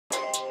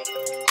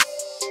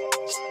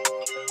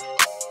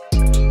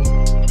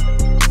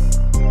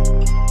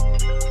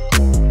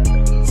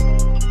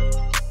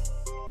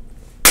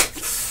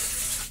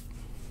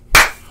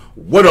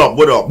What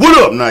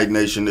up, Night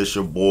Nation? It's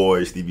your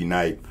boy, Stevie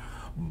Knight.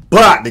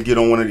 About to get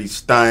on one of these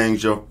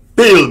things, you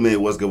feel me?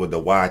 What's good with the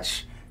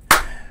watch?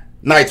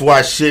 Night's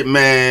watch shit,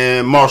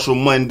 man. Marshall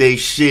Monday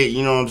shit,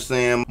 you know what I'm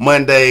saying?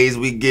 Mondays,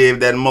 we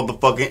give that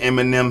motherfucking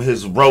Eminem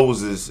his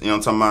roses. You know what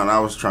I'm talking about? I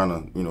was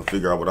trying to,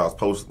 figure out what I was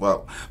posting.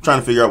 Well, trying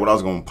to figure out what I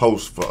was going to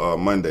post for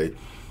Monday.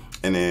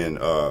 And then,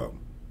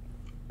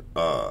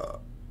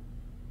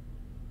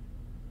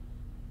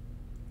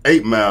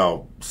 8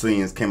 Mile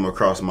scenes came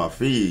across my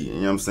feed. You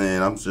know what I'm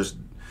saying? I'm just,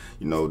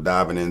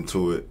 diving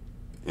into it. You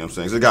know what I'm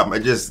saying? So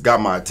it just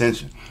got my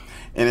attention.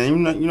 And then, you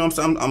know what I'm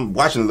saying? I'm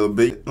watching a little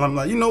bit. And I'm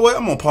like, you know what?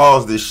 I'm going to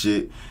pause this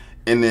shit.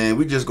 And then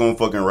we just going to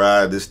fucking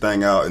ride this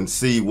thing out and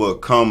see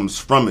what comes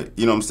from it.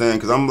 You know what I'm saying?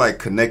 Because I'm like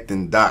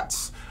connecting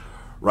dots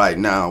right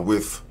now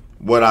with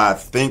what I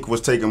think was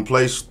taking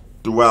place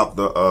throughout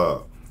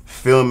the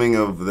filming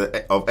of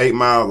 8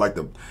 Mile, like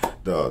the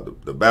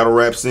battle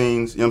rap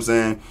scenes. You know what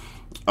I'm saying?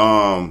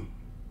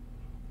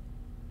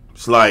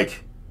 It's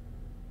like,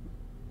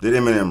 did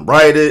Eminem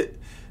write it?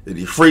 Did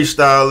he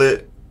freestyle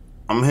it?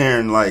 I'm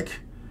hearing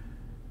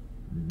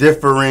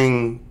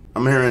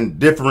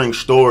differing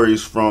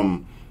stories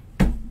from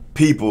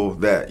people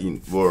that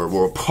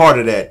were a part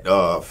of that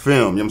film. You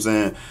know what I'm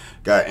saying?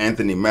 Got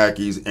Anthony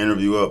Mackie's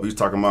interview up. He's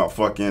talking about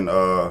fucking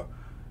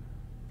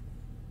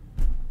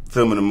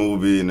filming the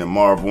movie, and then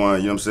Marv 1. You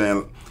know what I'm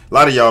saying? A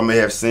lot of y'all may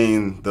have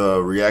seen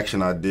the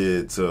reaction I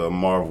did to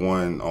Marv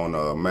 1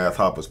 on Math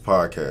Hopper's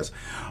podcast.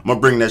 I'm gonna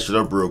bring that shit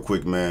up real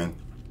quick, man,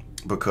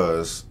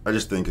 because I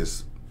just think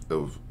it's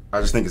interesting.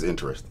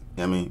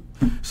 You know what I mean?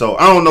 So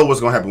I don't know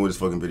what's gonna happen with this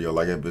fucking video.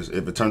 Like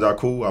if it turns out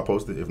cool, I'll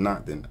post it. If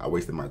not, then I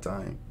wasted my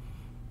time.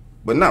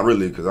 But not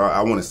really, because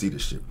I want to see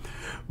this shit.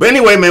 But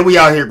anyway, man, we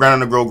out here grinding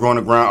the grow, growing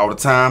the ground all the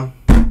time.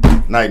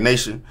 Night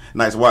Nation,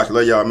 nice watch,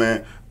 love y'all,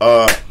 man.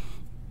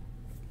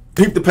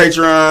 Peep the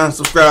Patreon,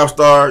 subscribe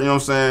star, you know what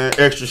I'm saying?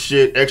 Extra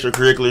shit,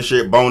 extracurricular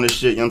shit, bonus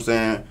shit, you know what I'm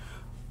saying?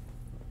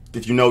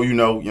 If you know, you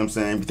know what I'm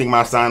saying? If you think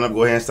about sign up,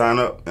 go ahead and sign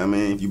up. I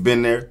mean, if you've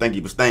been there, thank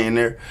you for staying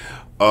there.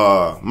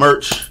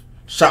 Merch,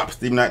 shop,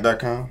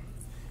 StevieKnight.com.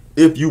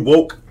 If you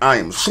woke, I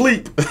am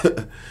asleep. You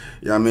know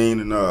what I mean?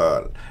 And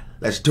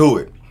let's do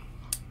it.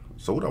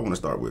 So what I want to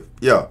start with?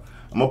 Yeah,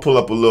 I'm going to pull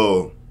up a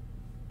little,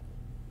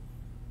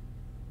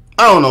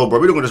 I don't know, bro.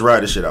 We're going to just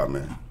ride this shit out,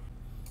 man.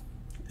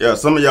 Yeah,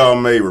 some of y'all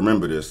may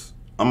remember this.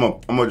 I'm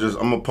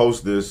gonna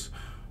post this.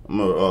 I'm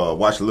gonna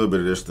watch a little bit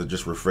of this to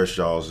just refresh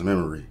y'all's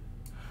memory,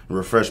 and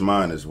refresh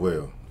mine as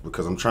well,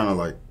 because I'm trying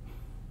to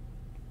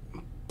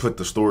put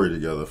the story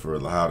together for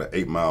how the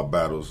 8 Mile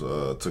battles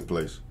took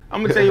place.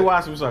 I'm gonna tell you why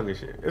some sucker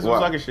shit. It's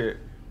some sucker shit.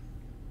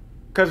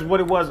 Cause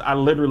what it was, I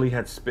literally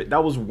had spit.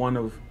 That was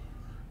around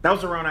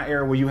that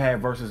era where you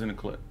had verses in the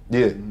clip.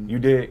 Yeah, you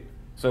did.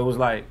 So it was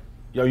like,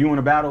 yo, you in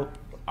a battle?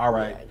 All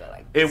right.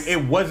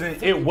 It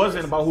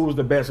wasn't about who was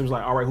the best. It was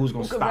like, all right, who's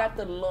gonna stop?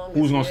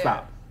 Who's gonna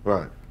stop?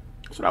 Right.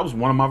 So that was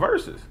one of my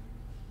verses.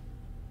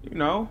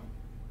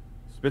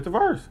 Spit the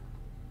verse.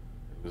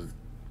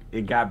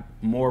 It got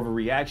more of a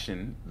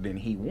reaction than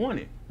he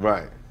wanted.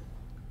 Right.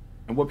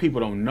 And what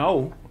people don't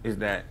know is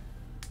that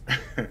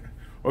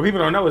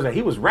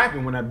he was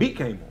rapping when that beat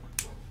came on.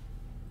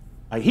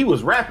 Like, he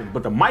was rapping,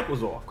 but the mic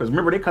was off. Because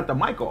remember, they cut the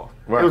mic off.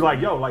 Right. It was like,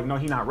 yo, no,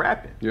 he not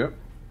rapping. Yep.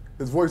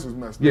 His voice was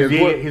messed up. Yeah,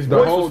 his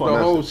voice was the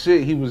whole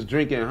shit. He was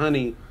drinking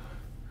honey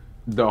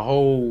the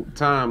whole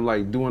time,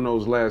 doing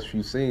those last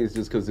few scenes,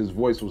 just because his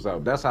voice was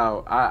out. That's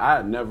how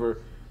I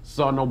never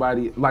saw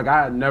nobody. I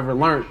had never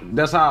learned.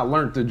 That's how I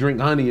learned to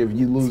drink honey if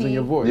you losing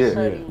your voice.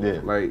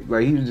 Yeah.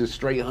 Like he was just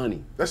straight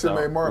honey. That shit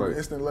made Marvin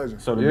instant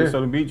legend. So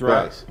the beat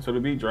dropped. So the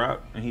beat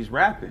dropped, and he's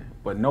rapping,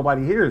 but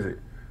nobody hears it.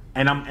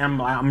 And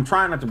I'm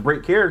trying not to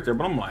break character,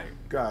 but I'm like,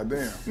 God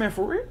damn, man,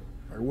 for real.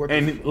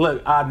 And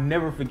look, I'll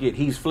never forget,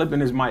 he's flipping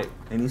his mic,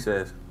 and he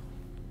says,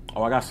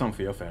 oh, I got something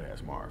for your fat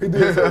ass, Marv. He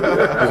did. He's like,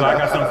 I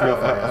got something for your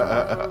fat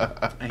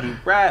ass, Marv. And he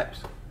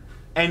raps.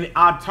 And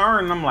I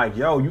turn, and I'm like,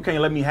 yo, you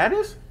can't let me have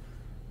this?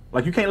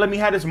 You can't let me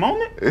have this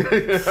moment? You know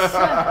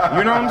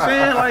what I'm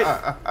saying?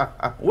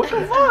 What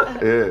the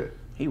fuck? Yeah.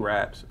 He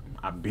raps.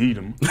 I beat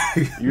him.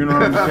 You know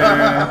what I'm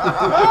saying?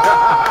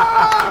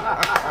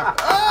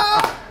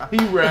 He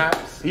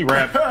raps. Yo,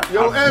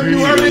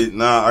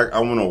 I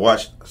want to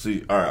watch.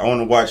 See, all right, I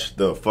want to watch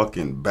the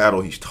fucking battle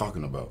he's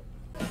talking about.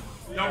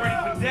 Y'all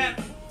ready for death?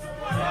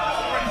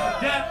 Y'all ready for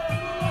death?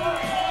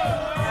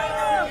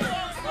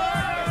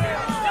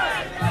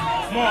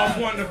 Marv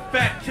 1, the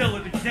fat killer,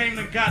 the game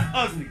that got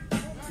ugly.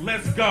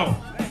 Let's go.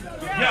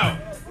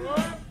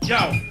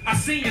 Yo, I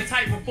seen your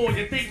type before.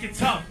 You think you're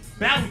tough.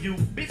 Battle you.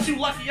 Bitch, you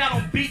lucky I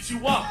don't beat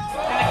you up. In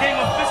the game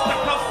of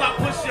fisticuffs, I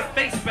push your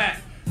face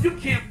back. You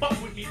can't fuck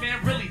with me,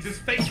 man, really,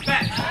 just face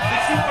back.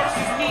 But you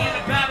versus me in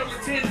a battle of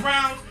 10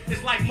 rounds,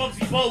 it's like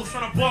Muggsy Bogues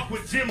trying to buck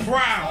with Jim Brown.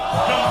 Dumb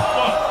as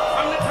fuck.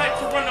 I'm the type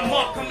to run them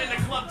up, come in the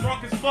club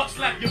drunk as fuck,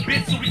 slap your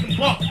bitch so we can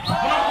buck. When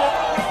I'm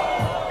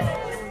walking,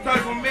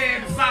 type of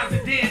man the size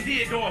of Dan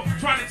Theodore,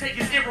 trying to take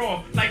his ear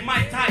off, like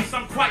Mike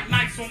Tyson, I'm quite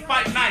nice on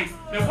fight night.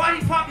 Now why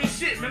he popping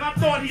shit, man, I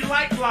thought he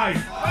liked life.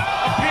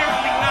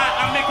 Apparently not,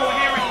 I'm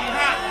incoherently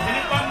hot, and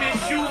if I miss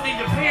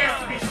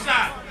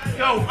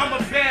Yo, I'm a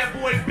bad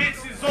boy,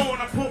 bitch is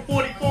on. I put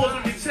 44s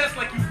on your chest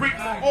like you break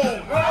my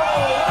home.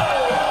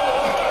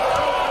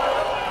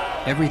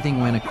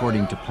 Everything went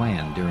according to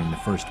plan during the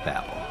first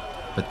battle,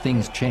 but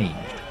things changed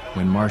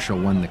when Marshall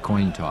won the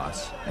coin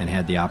toss and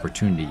had the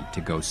opportunity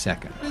to go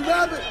second. 30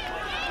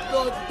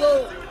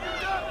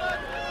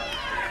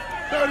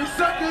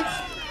 seconds,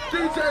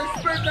 DJ,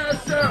 spin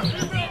that sound.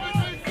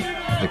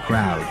 The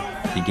crowd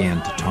began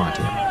to taunt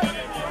him.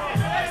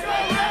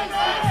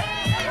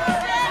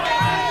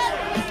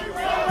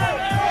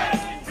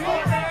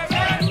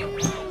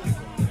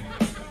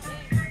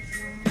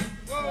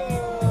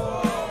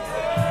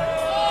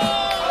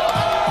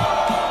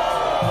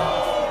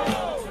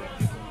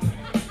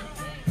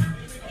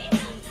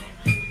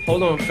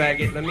 Hold on,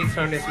 faggot. Let me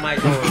turn this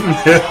mic on.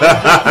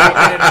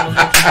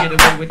 Get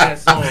away with that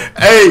song.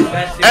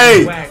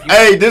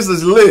 Hey, this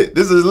is lit.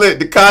 This is lit.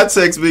 The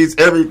context means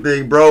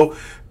everything, bro.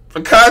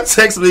 The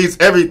context means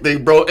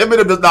everything, bro.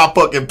 Eminem does not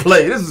fucking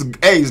play. This is,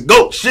 it's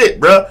GOAT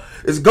shit, bro.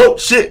 It's GOAT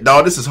shit,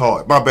 dog. This is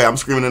hard. My bad. I'm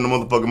screaming in the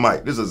motherfucking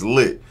mic. This is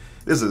lit.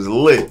 This is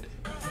lit.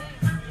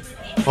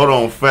 Hold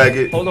on,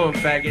 faggot. Hold on,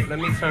 faggot. Let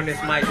me turn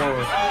this mic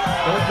on.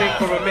 Don't think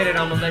for a minute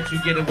I'ma let you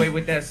get away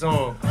with that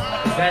song.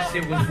 Cause that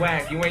shit was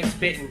whack. You ain't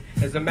spitting.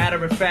 As a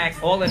matter of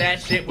fact, all of that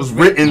shit was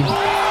written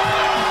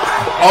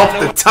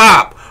off the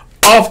top.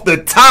 Off the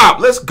top.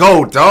 Let's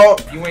go,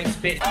 dog. You ain't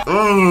spitting.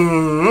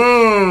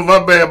 My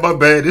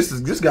bad.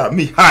 This got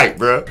me hyped,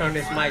 bro. Turn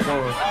this mic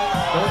on.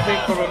 Don't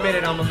think for a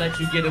minute I'ma let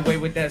you get away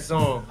with that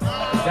song.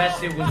 Cause that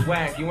shit was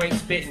whack. You ain't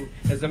spitting.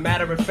 As a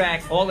matter of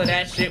fact, all of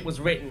that shit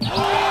was written.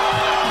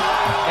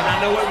 And I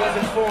know it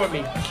wasn't for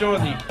me,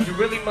 surely. You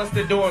really must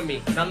adore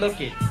me. Now look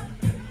it.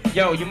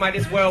 Yo, you might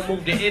as well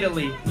move to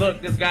Italy.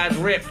 Look, this guy's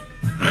ripped.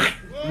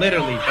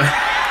 Literally.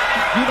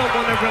 You don't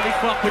want to really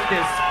fuck with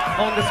this.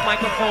 On this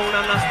microphone,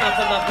 I'm not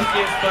snuffing up with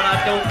this, but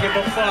I don't give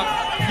a fuck.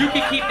 You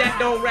can keep that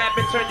dough rap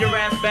and turn your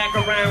ass back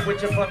around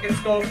with your fucking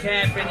skull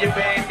cap and your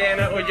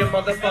bandana or your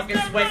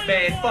motherfucking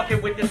sweatband.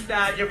 Fucking with the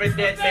style, you're a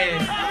dead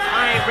man.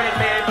 I ain't red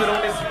man, but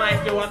on this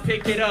mic, yo, I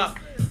pick it up.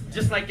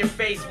 Just like your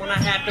face when I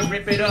have to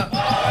rip it up.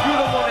 You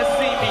don't want to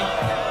see me.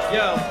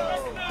 Yo.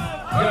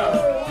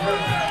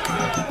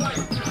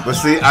 But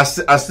see,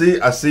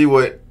 I see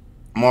what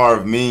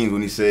Marv means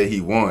when he said he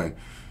won.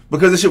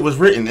 Because this shit was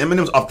written.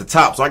 Eminem's off the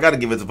top, so I gotta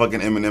give it to fucking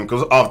Eminem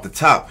because it's off the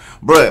top.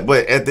 Bruh,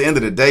 but at the end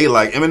of the day,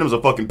 like, Eminem's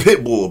a fucking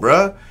pit bull,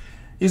 bruh.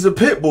 He's a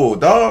pit bull,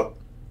 dog.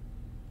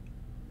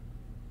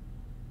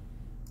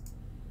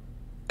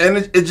 And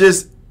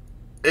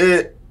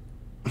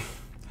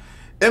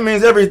it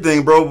means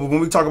everything, bro. When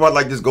we talk about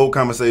like this GOAT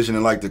conversation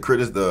and like the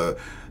criticism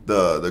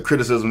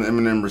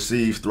Eminem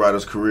receives throughout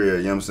his career,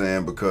 you know what I'm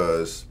saying?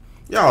 Because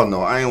y'all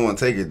know I ain't want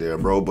to take it there,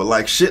 bro. But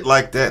like shit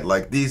like that,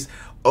 like these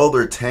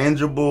other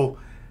tangible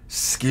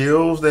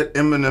skills that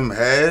Eminem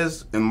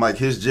has and like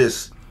his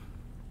just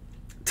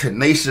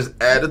tenacious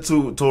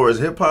attitude towards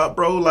hip hop,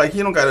 bro. Like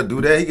he don't gotta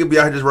do that. He could be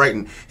out here just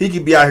writing. He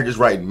could be out here just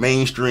writing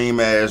mainstream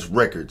ass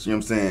records. You know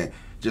what I'm saying?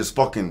 Just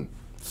fucking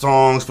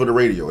songs for the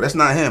radio. That's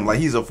not him. Like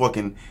he's a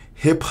fucking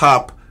hip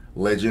hop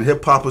legend,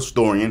 hip hop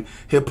historian,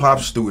 hip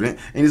hop student,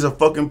 and he's a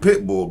fucking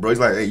pit bull, bro. He's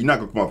like, hey, you're not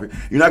gonna come up here.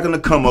 You're not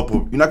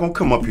gonna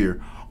come up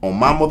here on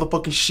my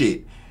motherfucking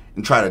shit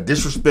and try to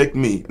disrespect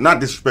me. Not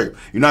disrespect.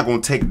 You're not gonna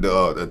take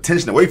the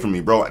attention away from me,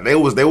 bro. They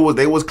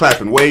was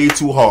clapping way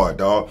too hard,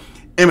 dog.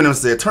 Eminem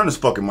said, turn this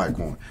fucking mic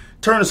on.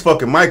 Turn this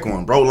fucking mic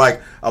on, bro. Like,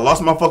 I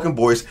lost my fucking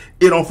voice.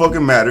 It don't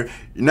fucking matter.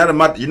 You're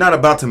not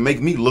about to make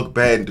me look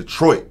bad in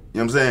Detroit. You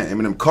know what I'm saying?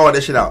 Eminem called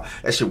that shit out.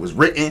 That shit was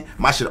written.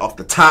 My shit off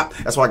the top.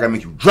 That's why I gotta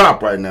make you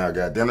drop right now,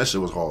 goddamn. That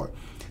shit was hard.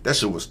 That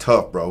shit was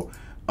tough, bro.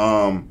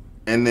 And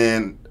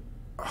then,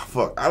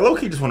 fuck. I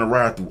low-key just want to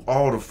ride through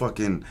all the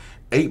fucking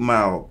 8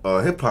 Mile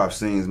hip-hop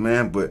scenes,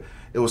 man. But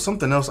it was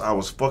something else I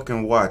was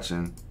fucking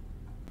watching.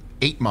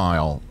 8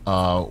 Mile.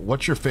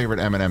 What's your favorite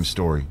Eminem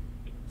story?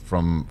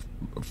 From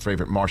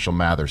favorite Marshall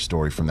Mathers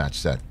story from that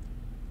set,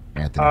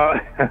 Anthony?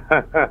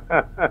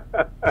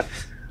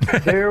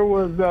 There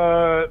was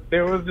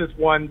this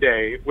one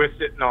day we're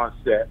sitting on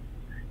set,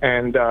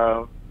 and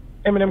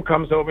Eminem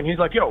comes over and he's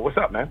like, "Yo, what's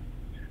up, man?"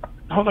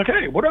 I was like,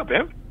 "Hey, what up,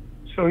 Em?"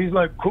 So he's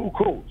like,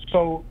 "Cool."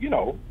 So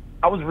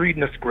I was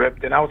reading the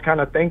script and I was kind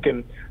of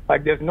thinking,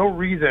 like, there's no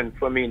reason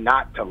for me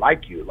not to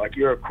like you. Like,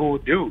 you're a cool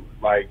dude.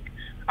 Like,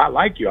 I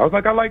like you. I was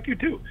like, I like you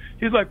too.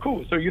 He's like,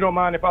 cool. So you don't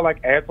mind if I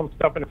like add some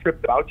stuff in the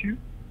script about you?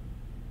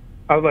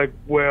 I was like,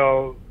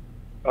 well,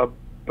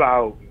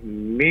 about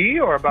me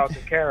or about the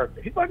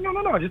character? He's like, no.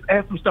 Just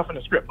add some stuff in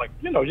the script. Like,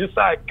 just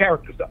side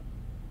character stuff.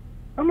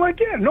 I'm like,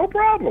 yeah, no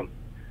problem.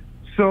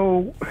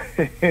 So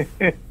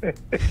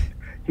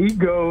he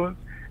goes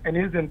and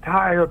his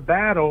entire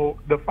battle,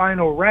 the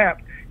final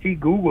rap, he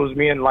Googles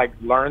me and like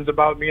learns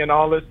about me and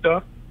all this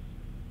stuff.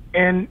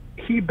 And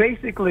he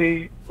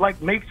basically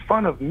like makes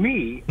fun of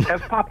me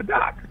as Papa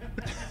Doc.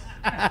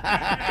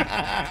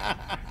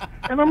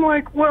 And I'm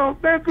like, well,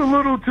 that's a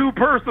little too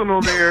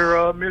personal there,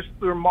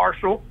 Mr.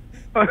 Marshall.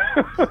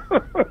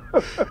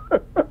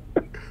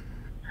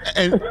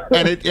 And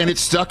it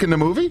stuck in the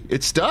movie?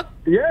 It stuck?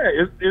 Yeah,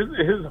 it's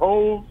his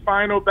whole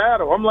final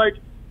battle. I'm like,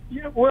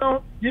 yeah,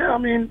 well, yeah, I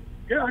mean,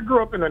 yeah, I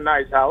grew up in a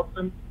nice house,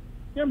 and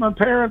yeah, my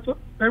parents,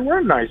 they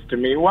were nice to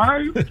me.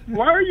 Why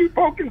are you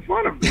poking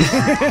fun of me?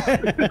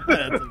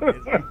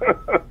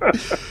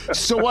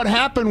 So what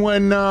happened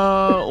when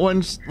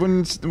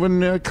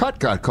Cut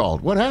got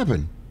called? What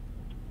happened?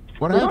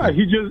 What happened?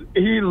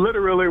 He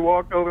literally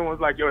walked over and was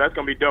like, "Yo, that's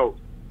gonna be dope."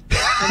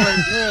 I'm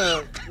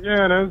like,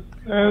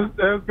 yeah,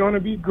 that's gonna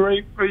be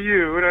great for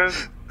you.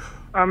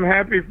 I'm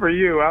happy for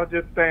you. I'll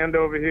just stand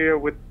over here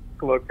with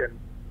look and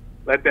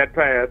let that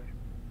pass.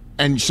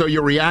 And so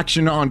your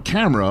reaction on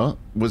camera,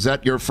 was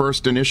that your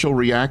first initial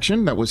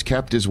reaction that was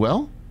kept as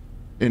well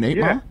in 8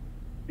 Mile?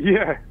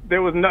 Yeah,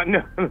 there was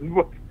nothing.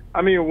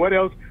 I mean, what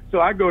else? So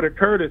I go to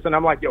Curtis, and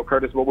I'm like, yo,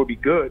 Curtis, what would be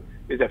good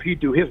is if he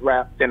do his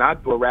rap, then I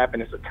do a rap,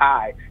 and it's a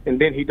tie, and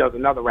then he does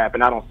another rap,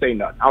 and I don't say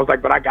nothing. I was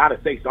like, but I got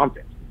to say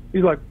something.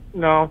 He's like,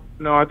 no,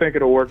 I think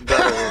it'll work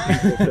better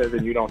if he just says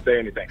and you don't say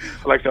anything.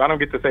 I'm like, so I don't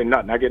get to say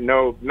nothing. I get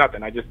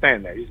nothing. I just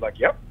stand there. He's like,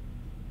 yep.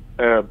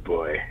 Oh,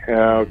 boy.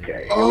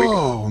 Okay.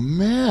 Oh,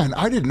 man.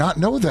 I did not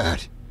know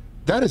that.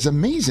 That is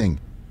amazing.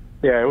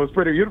 Yeah, it was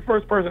pretty. You're the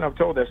first person I've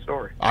told that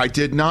story. I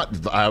did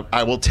not.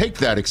 I will take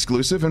that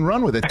exclusive and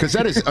run with it, because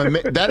that is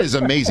that is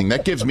amazing.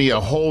 That gives me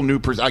a whole new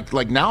perspective.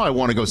 Like, now I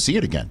want to go see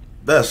it again.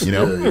 That's,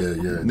 yeah.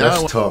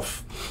 That's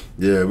tough.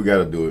 Yeah, we got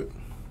to do it.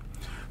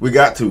 We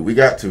got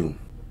to.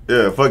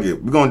 Yeah, fuck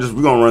it. We're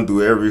gonna run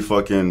through every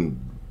fucking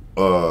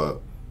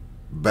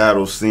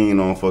battle scene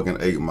on fucking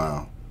 8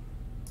 Mile.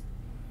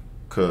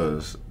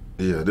 Cause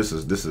yeah, this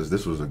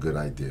was a good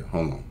idea.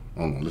 Hold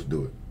on, let's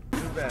do it.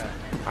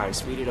 All right,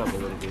 speed it up a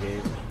little bit,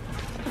 Ed.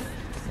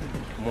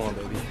 Come on,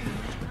 baby.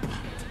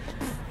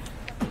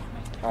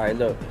 All right,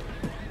 look.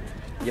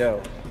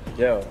 Yo.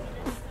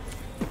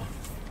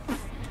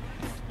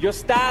 Your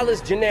style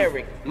is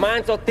generic,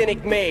 mine's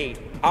authentic made.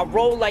 I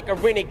roll like a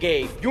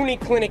renegade,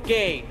 uniclinic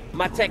aid.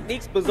 My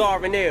technique's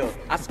bizarre and ill,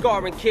 I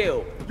scar and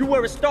kill. You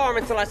were a star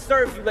until I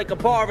served you like a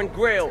bar and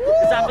grill.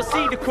 As I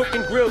proceed to cook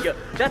and grill you,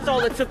 that's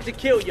all it took to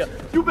kill you.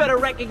 You better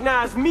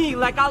recognize me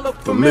like I look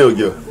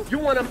familiar. You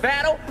want a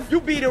battle? You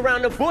beat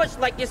around the bush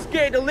like you're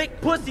scared to lick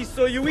pussy,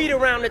 so you eat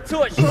around the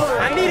tush.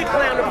 I need a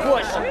clown to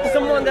push,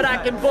 someone that I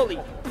can bully.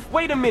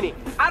 Wait a minute,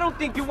 I don't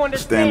think you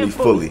understand me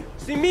fully.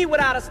 See me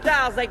without a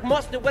style's like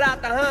mustard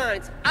without the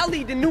Heinz. I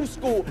lead the new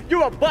school,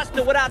 you're a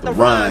buster without the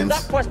rhymes. I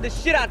crush the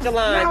shit out your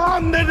lines. Now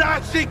I'm the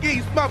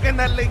dashiki, smoking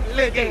the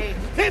licky.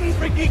 Hidden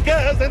freaky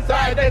girls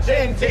inside the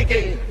gin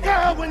tiki.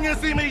 Girl, when you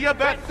see me, you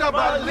better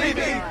believe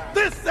me.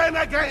 This ain't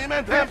a game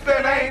and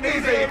pimpin' ain't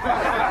easy.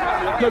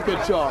 Look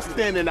at y'all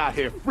standing out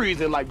here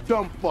freezing like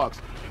dumb fucks.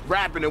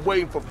 Rapping and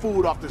waiting for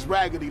food off this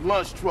raggedy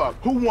lunch truck.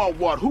 Who want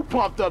what? Who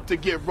pumped up to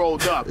get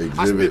rolled up?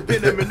 I spit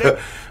venom in it.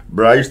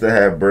 Bro, I used to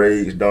have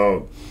braids,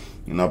 dog.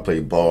 And I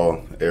played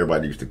ball.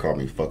 Everybody used to call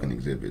me fucking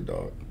Exhibit,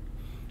 dog.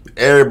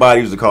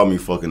 Everybody used to call me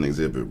fucking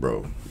Exhibit,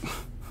 bro.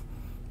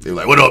 They were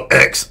like, what up,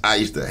 X? I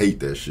used to hate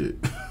that shit.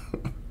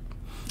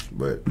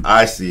 But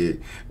I see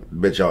it.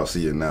 Bet y'all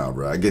see it now,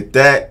 bro. I get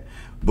that.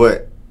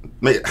 But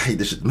I hate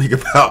this shit make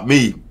about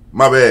me.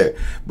 My bad.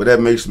 But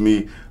that makes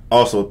me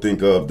also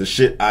think of the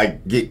shit I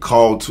get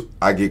called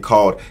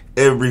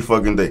every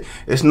fucking day.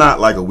 It's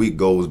not like a week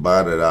goes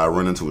by that I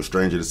run into a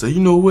stranger to say, you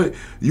know what?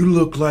 You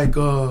look like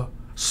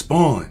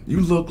Spawn.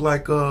 You look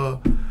like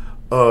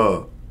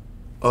what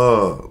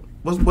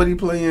he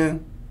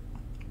playing?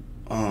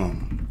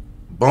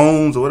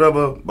 Bones or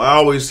whatever. But I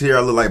always hear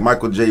I look like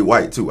Michael J.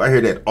 White too. I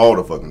hear that all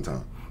the fucking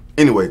time.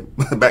 Anyway,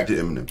 back to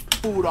Eminem.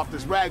 Food off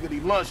this raggedy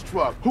lunch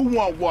truck. Who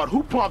want what?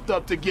 Who pumped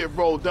up to get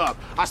rolled up?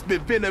 I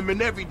spit venom in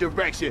every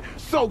direction.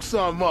 Soak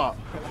some up.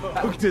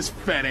 Look at this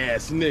fat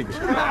ass nigga.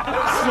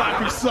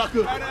 Sloppy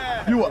sucker.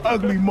 You an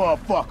ugly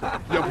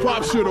motherfucker. Your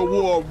pop shoulda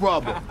wore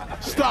rubber.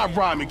 Stop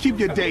rhyming. Keep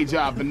your day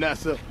job,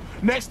 Vanessa.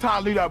 Next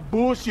time, leave that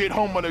bullshit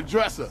home on the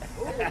dresser.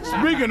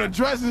 Speaking of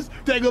dresses,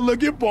 take a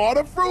look at bought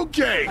a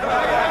fruitcake.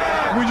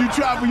 When you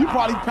travel, you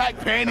probably pack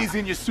panties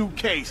in your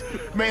suitcase,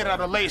 made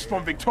out of lace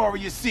from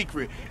Victoria's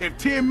Secret. If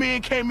 10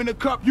 men came in a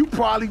cup, you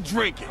probably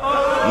drink it.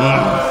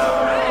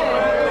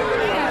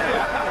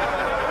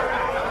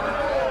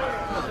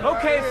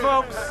 Okay,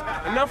 folks,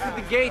 enough with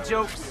the gay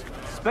jokes,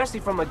 especially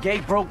from a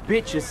gay broke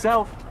bitch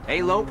yourself.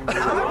 Hey, Lo. This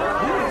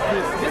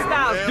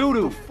style's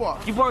doo-doo.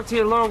 You worked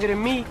here longer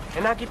than me,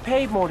 and I get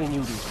paid more than you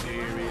do.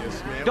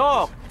 Serious, man.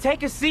 Dog,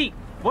 take a seat.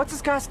 What's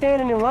this guy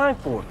standing in line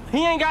for?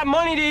 He ain't got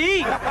money to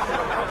eat.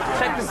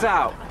 Check this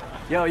out.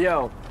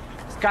 Yo.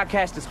 This guy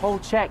cashed his whole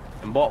check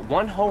and bought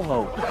one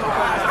ho-ho.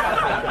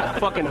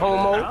 Fucking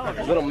homo,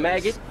 little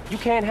maggot. You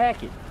can't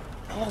hack it.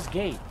 Paul's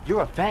gay.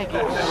 You're a faggot.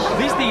 At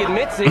least he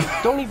admits it.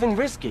 Don't even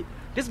risk it.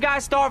 This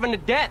guy's starving to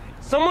death.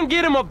 Someone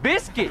get him a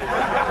biscuit.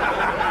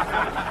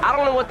 I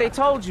don't know what they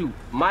told you,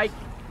 Mike.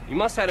 You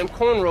must have them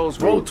cornrows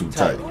rolled too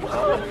tight.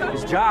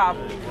 His job,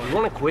 you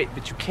want to quit,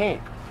 but you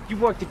can't. You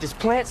worked at this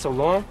plant so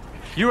long.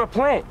 You're a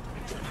plant.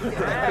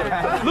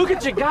 Look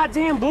at your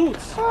goddamn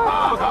boots. For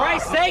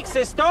Christ's sakes,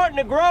 they're starting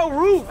to grow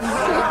roots.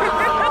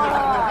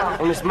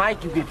 On this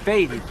mic, you get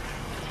faded.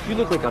 You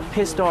look like a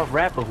pissed off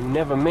rapper who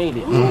never made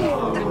it.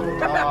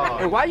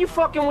 And why you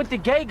fucking with the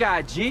gay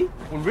guy, G?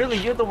 When really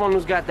you're the one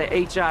who's got the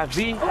HIV.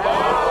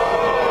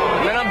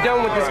 Man, I'm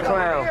done with this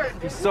clown.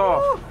 He's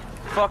soft.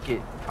 Fuck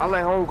it. I'll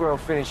let homegirl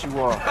finish you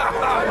off.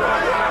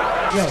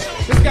 Yo,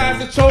 this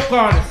guy's a choke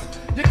artist.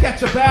 You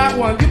catch a bad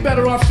one, you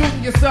better off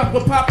shooting yourself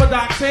with Papa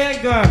Doc's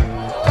handgun.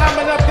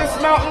 Climbing up this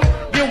mountain,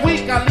 you're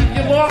weak. I leave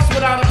you lost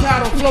without a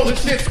paddle floating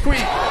Shit's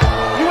Creek.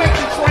 You ain't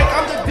Detroit,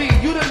 I'm the D.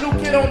 You the new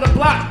kid on the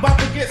block, about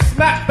to get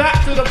snapped back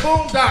to the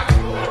boondocks.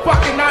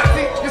 Fucking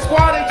Nazi, your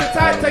squad ain't your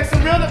type. Take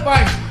some real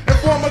advice and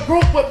form a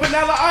group with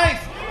Vanilla Ice.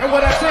 And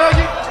what I tell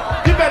you,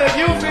 you better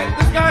use it.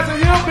 This guy's a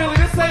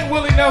hillbilly, this ain't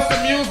Willie Nelson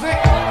music.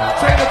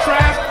 Trailer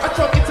trash, I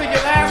took you to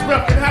your last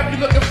rep and have you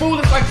looking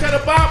foolish like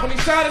Cheddar Bob when he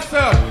shot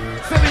himself.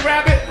 Silly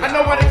rabbit, I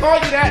know why they call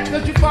you that,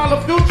 cause you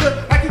follow Future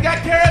like he got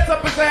carrots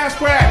up his ass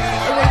crack.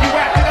 And when you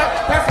whacked it up,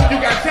 that's when you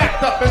got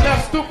jacked up and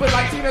left stupid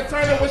like Tina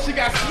Turner when she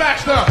got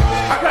smacked up.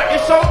 I crack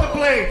your shoulder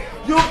blade,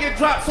 you'll get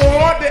dropped so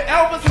hard that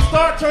Elvis will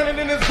start turning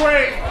in his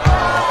grave.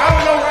 I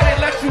don't know why they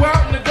let you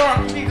out in the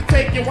dark. You need to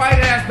take your white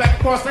ass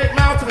back across 8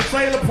 Mile to the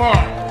trailer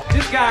park.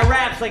 This guy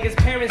raps like his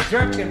parents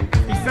jerked him.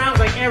 He sounds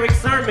like Eric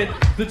Sermon,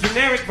 the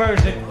generic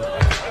version.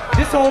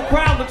 This whole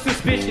crowd looks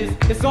suspicious.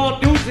 It's all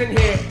dudes in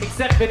here,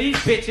 except for these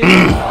bitches. So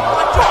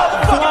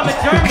I'm a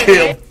German.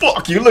 Yeah,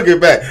 fuck you. Looking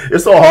back,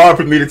 it's so hard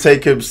for me to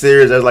take him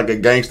serious as like a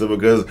gangster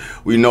because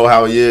we know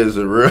how he is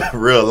in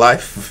real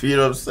life. You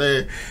know what I'm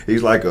saying?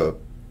 He's like a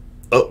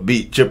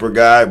upbeat, chipper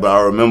guy, but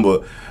I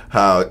remember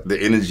how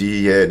the energy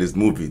he had in this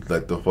movie,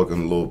 like the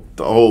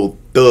whole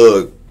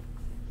thug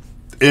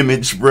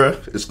image,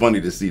 bruh. It's funny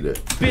to see that.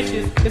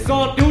 Bitches, it's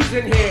all dudes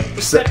in here,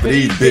 except for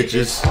these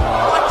bitches. So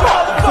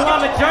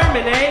I'm a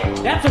German,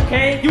 eh? That's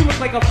okay. You look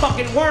like a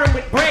fucking worm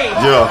with braids.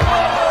 Yeah.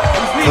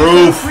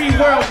 These free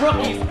world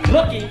rookies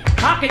looking.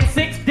 How can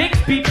 6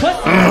 dicks be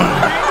pussy?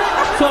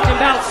 Talking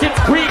about Shit's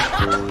Creek.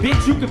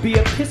 Bitch, you could be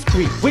a piss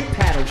creek with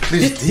paddles.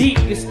 This deep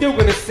is still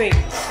gonna sink.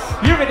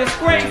 You're a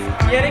disgrace.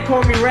 Yeah, they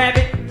call me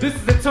Rabbit. This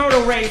is a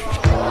turtle race.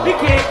 You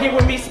can't get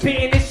with me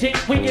spitting this shit.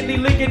 Wiggity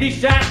lickety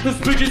shots. The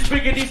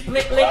spiggity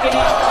split lickety.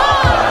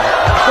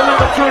 Then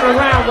I'ma turn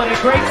around with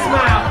a great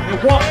smile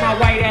and walk my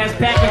white ass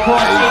back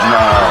across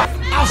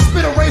the I'll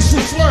spit a racial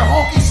slur,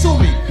 honky sue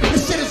me.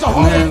 This shit is a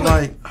horror man,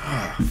 like,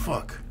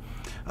 fuck.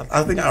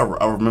 I think I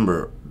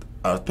remember.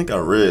 I think I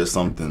read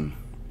something.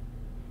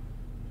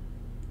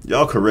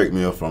 Y'all correct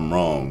me if I'm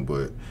wrong,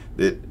 but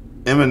did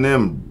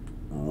Eminem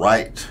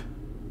write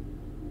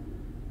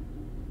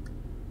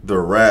the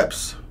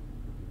raps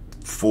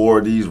for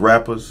these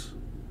rappers?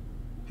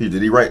 Did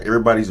he write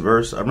everybody's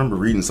verse? I remember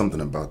reading something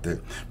about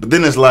that. But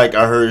then it's like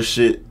I heard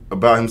shit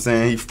about him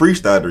saying he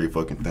freestyled every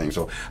fucking thing.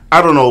 So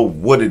I don't know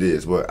what it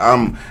is, but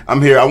I'm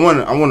here. I want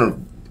to,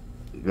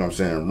 you know what I'm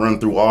saying, run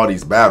through all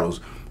these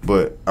battles,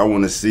 but I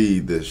want to see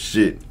the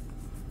shit.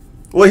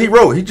 Well, he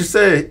wrote. He just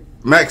said,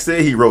 Mac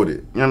said he wrote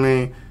it. You know what I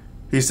mean?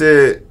 He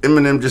said,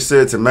 Eminem just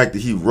said to Mac that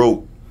he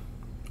wrote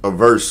a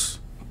verse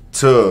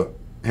to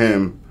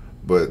him,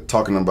 but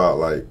talking about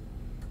like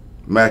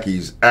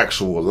Mackie's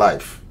actual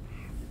life.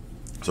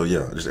 So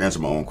yeah, I just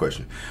answered my own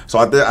question. So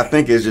I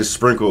think it's just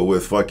sprinkled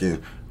with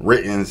fucking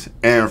writtens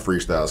and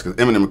freestyles, because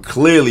Eminem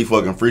clearly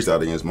fucking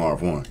freestyled against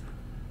Marv 1.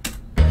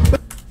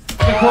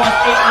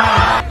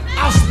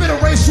 I'll spit a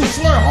racial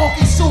slur,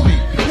 honky sue me.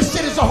 This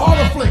shit is a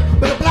horror flick,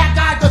 but a black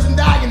guy doesn't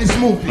die in this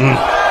movie.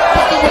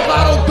 Fucking with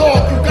Lotto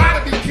Dog, you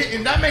gotta be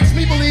kidding. That makes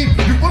me believe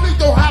you really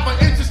don't have an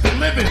interest in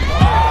living.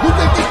 You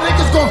think these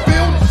niggas gonna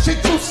feel the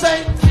shit you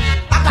say?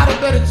 I got a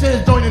better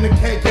chance joining the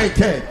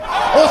KKK.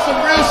 On some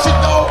real shit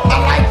though, I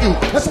like you.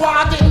 That's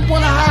why I didn't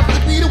wanna have to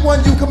be the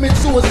one you commit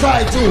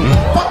suicide to.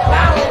 Fuck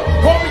Lotto,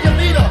 call me your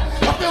leader.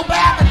 I feel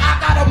bad that I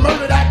gotta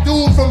murder that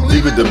dude from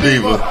Leave It to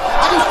Beaver.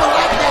 I used to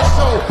like that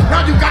show.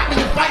 Now you got me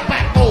in fight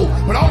back mode.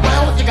 But oh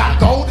well, if you gotta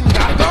go, then you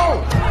gotta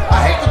go.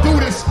 I hate to do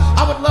this.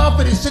 I would love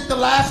for this shit to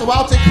last, so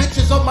I'll take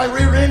pictures of my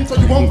rear end so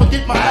you won't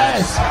forget my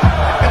ass.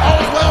 And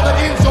all's well that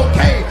ends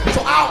okay.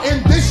 So I'll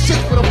end this shit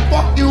with a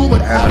fuck you,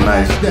 but have a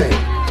nice day.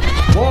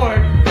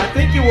 Ward, I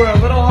think you were a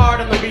little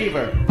hard on the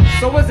beaver.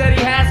 So was Eddie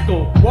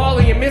Haskell,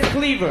 Wally, and Miss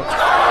Cleaver.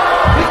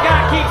 This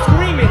guy keeps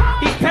screaming.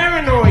 He's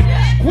paranoid.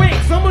 Quick,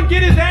 someone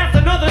get his ass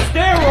another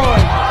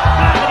steroid.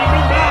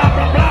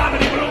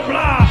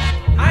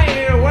 I ain't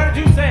hear a word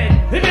you said.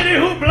 Hibbity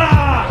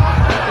hoopla.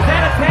 Is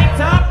that a tank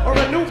top or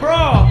a new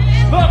bra?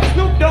 Look,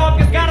 Snoop Dogg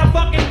has got a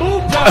fucking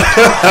boob job.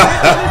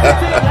 Listen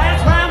to the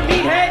last round,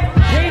 meathead.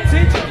 Pay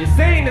attention. You're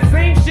saying the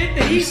same shit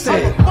that he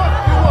said.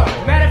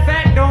 Matter of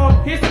fact,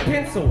 dog, here's a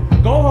pencil.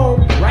 Go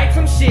home, write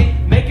some shit,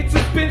 make it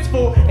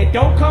suspenseful, and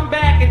don't come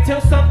back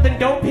until something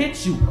don't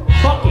hit you.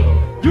 Fuck it.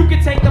 You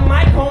can take the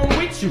mic home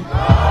with you.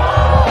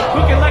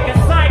 Looking like a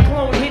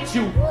cyclone hit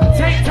you.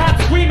 Tank top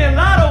screaming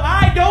Lotto,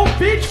 I don't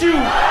fit you.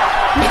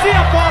 You see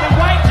how far the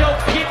white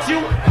jokes get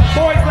you?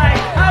 Boys like,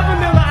 how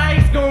Vanilla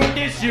Ice gon'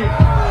 dish you?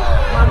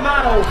 My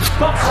motto,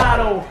 fuck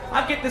Lotto.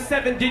 I'll get the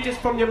 7 digits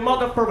from your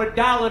mother for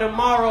 $1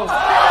 tomorrow.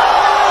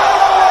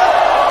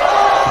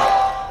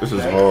 This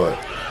is hard.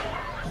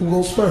 Who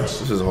goes first?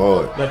 This is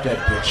hard. Let that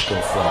bitch go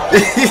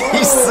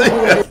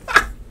first.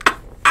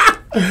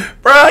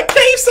 Bro, I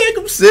can't take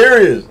him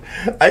serious.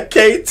 I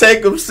can't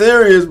take him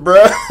serious,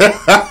 bro.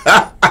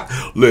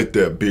 Let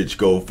that bitch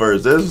go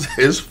first.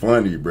 It's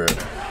funny, bro.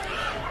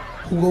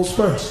 Who goes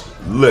first?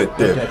 Let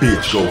that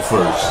bitch go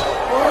first.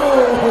 Whoa.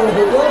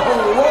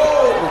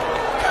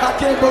 I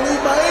can't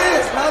believe my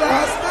ears. A lot of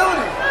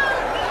hostility.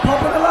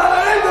 Pumping a lot of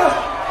anger.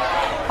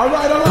 All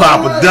right.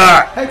 Papa Doc.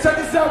 Hey, check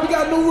this out. We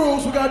got new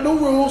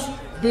rules.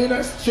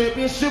 VNS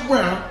Championship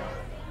round.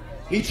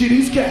 Each of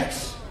these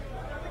cats,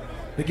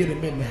 they get a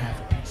minute and a half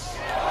apiece.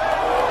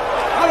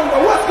 I don't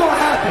know what's gonna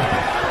happen.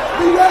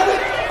 You ready?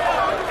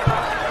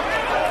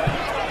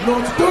 You know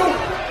what to do?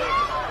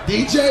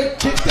 DJ,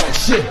 kick that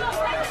shit.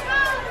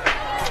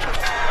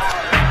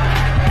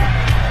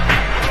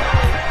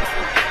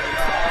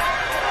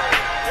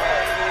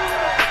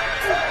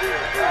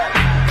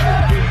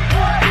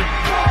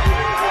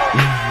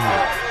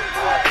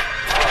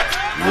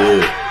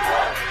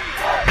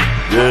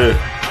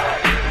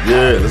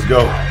 Yeah, let's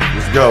go.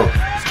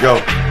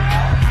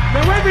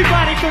 Now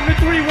everybody from the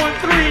 313,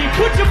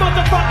 put your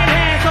motherfucking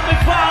hands up and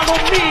follow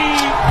me.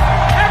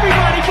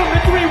 Everybody from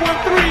the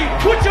 313,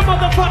 put your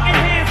motherfucking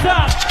hands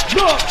up.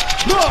 Look.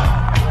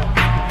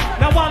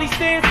 Now while he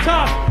stands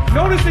tough,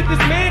 notice that this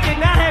man did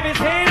not have his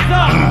hands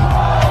up.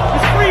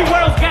 This free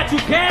world's got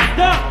you gassed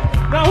up.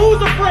 Now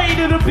who's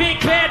afraid of the big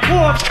bad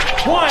wolf?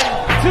 1,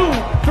 2,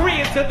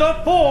 3 into the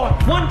 4.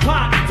 1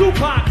 pop, 2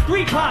 pop,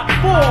 3 pop,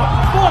 4.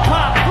 4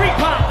 pop, 3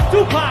 pop,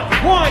 2 pop,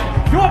 1.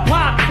 Your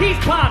pop, he's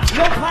pop,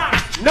 no pop,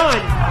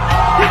 none.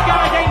 This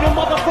guy ain't no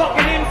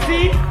motherfucking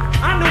MC.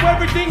 I know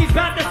everything he's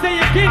about to say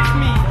against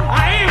me.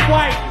 I am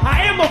white,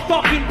 I am a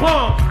fucking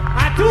bum.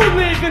 I do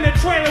live in a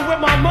trailer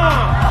with my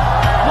mom.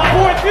 My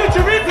boy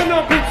Future is an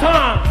Uncle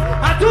Tom.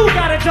 I do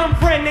got a dumb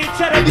friend named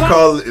Cheddar.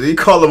 Did he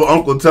call him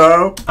Uncle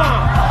Tom?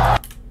 I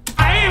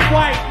am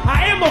white,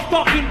 I am a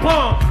fucking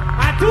bum.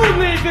 I do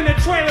live in a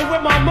trailer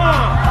with my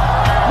mom.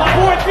 My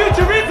boy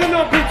Future is an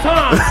Uncle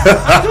Tom.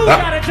 I do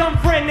got a dumb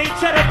friend named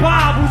Cheddar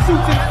Bob who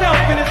shoots himself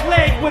in his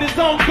leg with his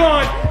own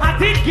gun. I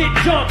did get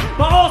jumped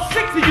by all 6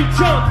 of you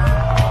chumps.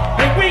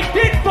 And we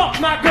did fuck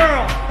my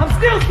girl. I'm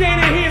still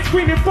standing here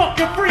screaming fuck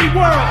the free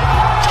world.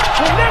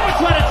 Don't never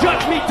try to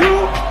judge me,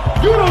 dude.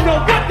 You don't know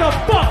what the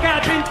fuck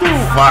I've been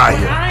through.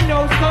 Fire. I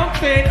know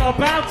something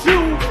about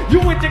you.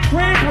 You went to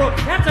Cranbrook,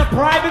 that's a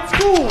private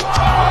school.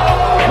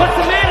 What's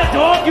the matter,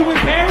 dog? You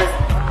embarrassed?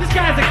 This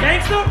guy's a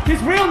gangster?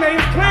 His real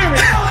name's Clarence.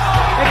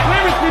 And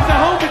Clarence lives at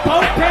home with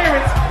both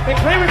parents. And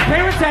Clarence's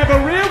parents have a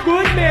real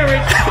good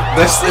marriage.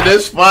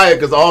 That's fire,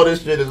 because all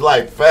this shit is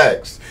like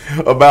facts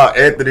about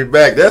Anthony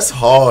Mack. That's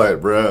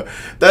hard, bro.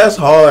 That's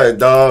hard,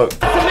 dog. What's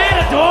the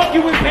matter, dog?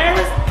 You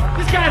embarrassed?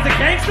 This guy's a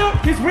gangster?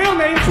 His real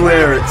name's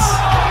Clarence.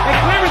 And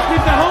Clarence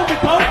lives at home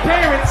with both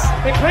parents.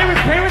 And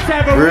Clarence's parents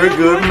have a real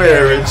good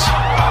marriage.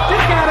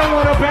 This guy don't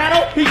want to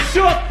battle. He's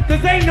shook.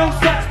 Cause ain't no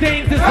such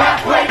things as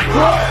halfway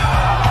crook.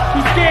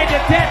 He's scared to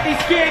death. He's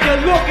scared to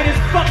look at his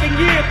fucking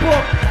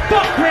yearbook.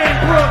 Fuck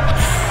Cranbrook.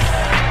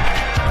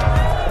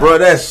 Bro,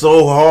 that's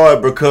so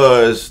hard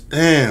because,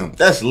 damn,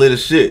 that's lit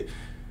as shit.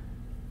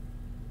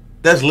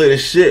 That's lit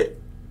as shit.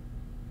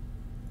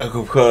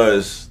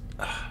 Because,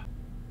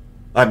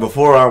 like,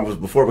 before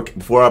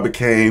I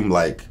became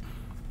like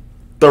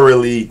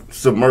thoroughly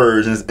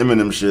submerged in this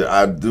Eminem shit,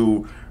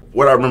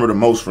 what I remember the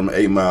most from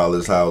 8 Mile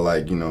is how,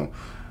 like, you know,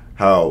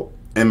 how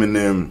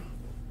Eminem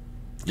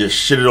just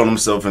shitted on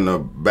himself in the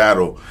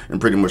battle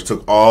and pretty much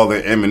took all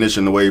the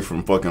ammunition away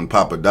from fucking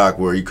Papa Doc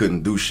where he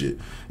couldn't do shit.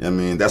 I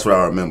mean, that's what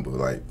I remember.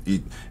 Like,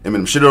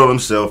 Eminem shitted on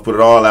himself, put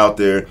it all out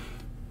there,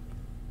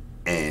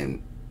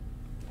 and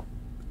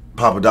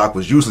Papa Doc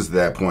was useless at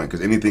that point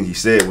because anything he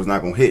said was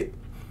not gonna hit.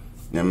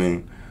 You know what I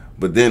mean?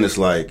 But then it's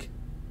like,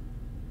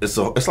 it's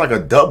like a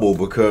double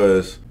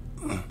because,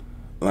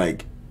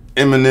 like,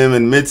 Eminem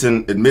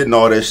admitting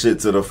all that shit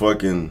to the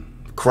fucking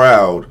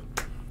crowd,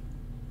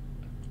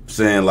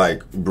 saying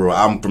like, bro,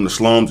 I'm from the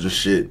slums and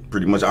shit.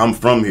 Pretty much, I'm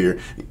from here,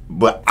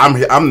 but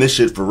I'm this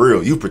shit for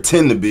real. You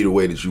pretend to be the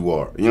way that you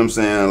are. You know what I'm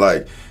saying?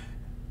 Like,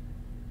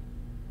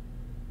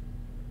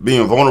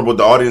 being vulnerable to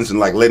the audience and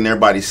like letting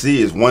everybody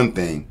see is one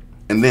thing,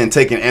 and then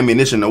taking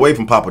ammunition away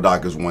from Papa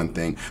Doc is one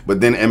thing. But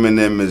then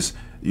Eminem is,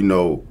 you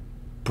know,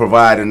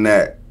 providing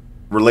that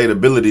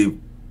relatability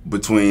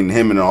between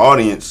him and the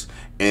audience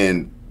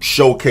and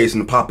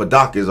showcasing Papa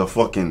Doc as a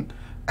fucking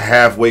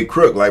halfway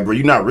crook. Like, bro,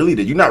 you don't really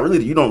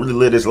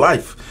live this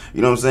life.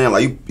 You know what I'm saying?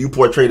 Like, you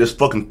portray this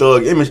fucking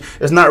thug image.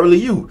 It's not really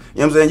you. You know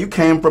what I'm saying? You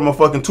came from a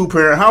fucking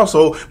 2-parent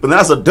household, but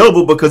that's a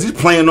double because he's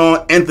playing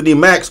on Anthony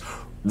Mack's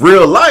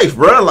real life,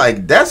 bro.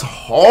 Like, that's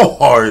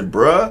hard,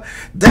 bro.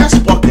 That's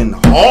fucking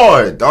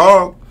hard,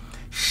 dog.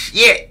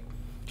 Shit.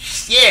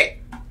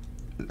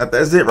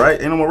 That's it, right?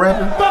 Ain't no more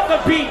rapping? Fuck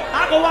a beat,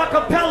 I go a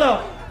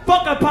cappella.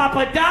 Fuck a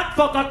Papa Doc,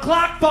 fuck a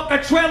clock, fuck a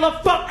trailer,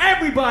 fuck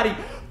everybody.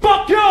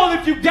 Fuck y'all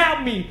if you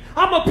doubt me.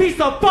 I'm a piece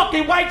of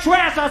fucking white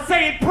trash, I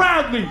say it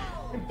proudly.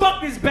 And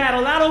fuck this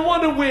battle, I don't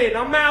want to win,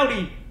 I'm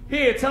outie.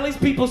 Here, tell these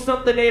people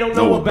something they don't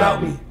know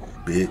about me.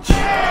 Bitch.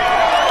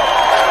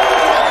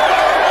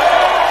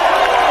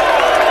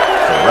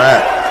 a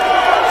wrap.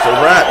 It's a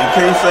wrap. You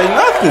can't say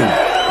nothing.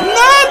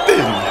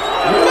 Nothing.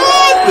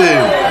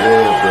 Nothing.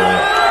 Yeah, bro.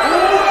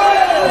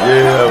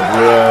 Yeah,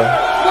 bro.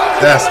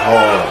 That's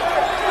hard.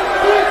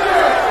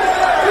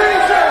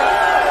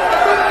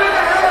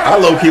 I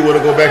low-key want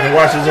to go back and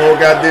watch this whole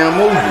goddamn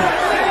movie.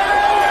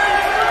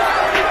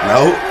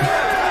 Nope.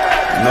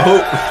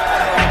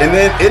 And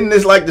then isn't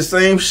this like the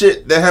same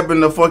shit that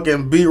happened to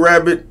fucking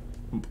B-Rabbit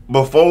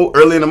before,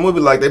 early in the movie?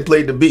 Like they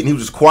played the beat and he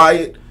was just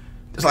quiet.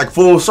 It's like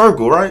full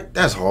circle, right?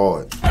 That's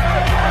hard.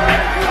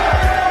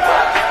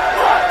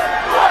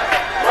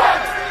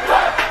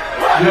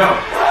 Yo.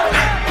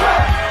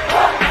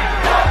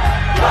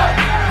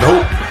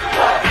 Nope.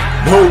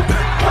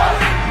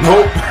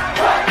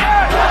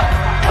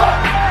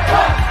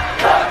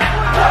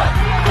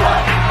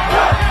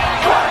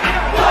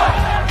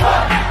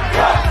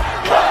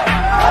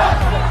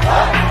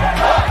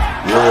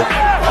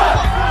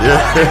 Yeah.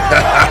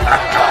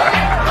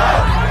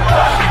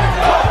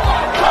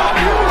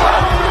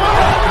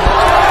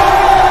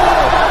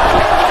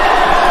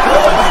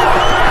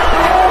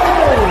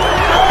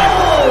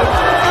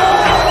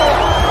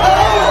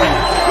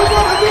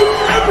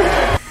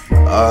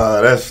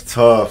 That's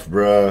tough,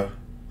 bruh.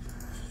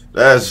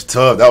 That's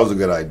tough. That was a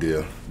good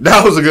idea.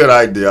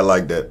 I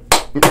like that.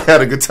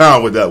 Had a good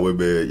time with that one,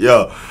 man.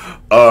 Yeah,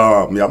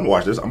 I'm gonna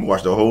watch this. I'm gonna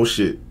watch the whole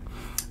shit.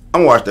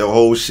 I'm gonna watch that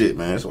whole shit,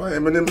 man. That's why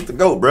Eminem's the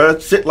GOAT,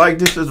 bruh. Shit like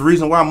this is the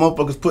reason why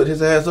motherfuckers put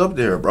his ass up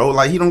there, bro.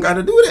 Like, he don't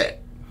gotta do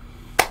that.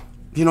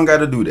 He don't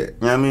gotta do that.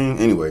 You know what I mean?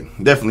 Anyway,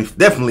 definitely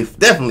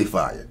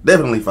fire.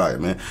 Definitely fire,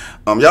 man.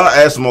 Y'all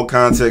add some more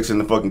context in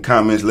the fucking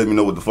comments. Let me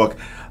know what the fuck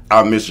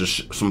I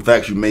missed, some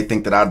facts you may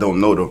think that I don't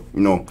know, though.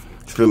 You know,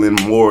 fill in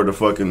more of the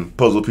fucking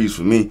puzzle piece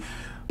for me. You know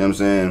what I'm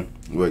saying?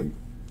 But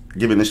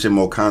giving this shit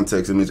more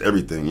context, it means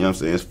everything. You know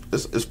what I'm saying?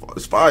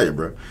 It's fire,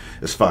 bro.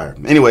 It's fire.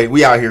 Anyway,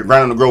 we out here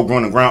grinding the grow,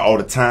 growing the ground all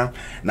the time.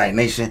 Night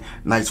Nation,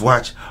 Night's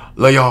Watch.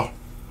 Love y'all.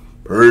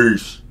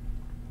 Peace.